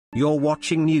You're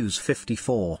watching News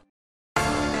 54.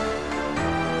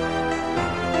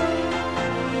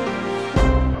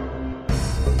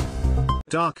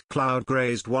 Dark cloud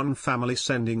grazed one family,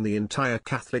 sending the entire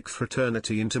Catholic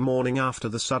fraternity into mourning after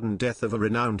the sudden death of a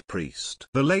renowned priest.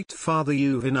 The late Father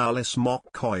Yuvinalis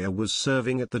Mokoya was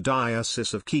serving at the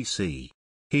Diocese of Kisii.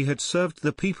 He had served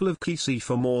the people of Kisii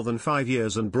for more than 5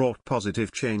 years and brought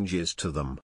positive changes to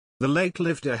them. The late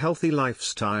lived a healthy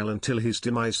lifestyle until his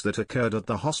demise that occurred at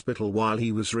the hospital while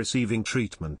he was receiving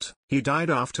treatment. He died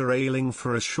after ailing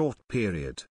for a short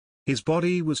period. His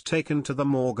body was taken to the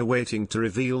morgue awaiting to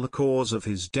reveal the cause of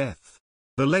his death.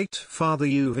 The late Father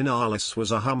Yuvinalis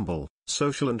was a humble,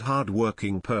 social and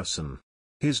hard-working person.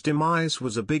 His demise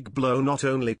was a big blow not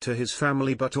only to his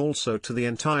family but also to the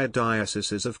entire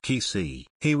Diocese of Kisii.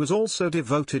 He was also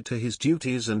devoted to his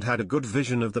duties and had a good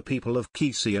vision of the people of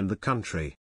Kisii and the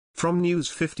country. From News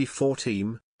 54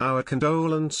 team, our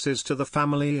condolences to the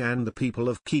family and the people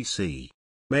of Kisii.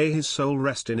 May his soul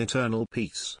rest in eternal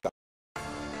peace.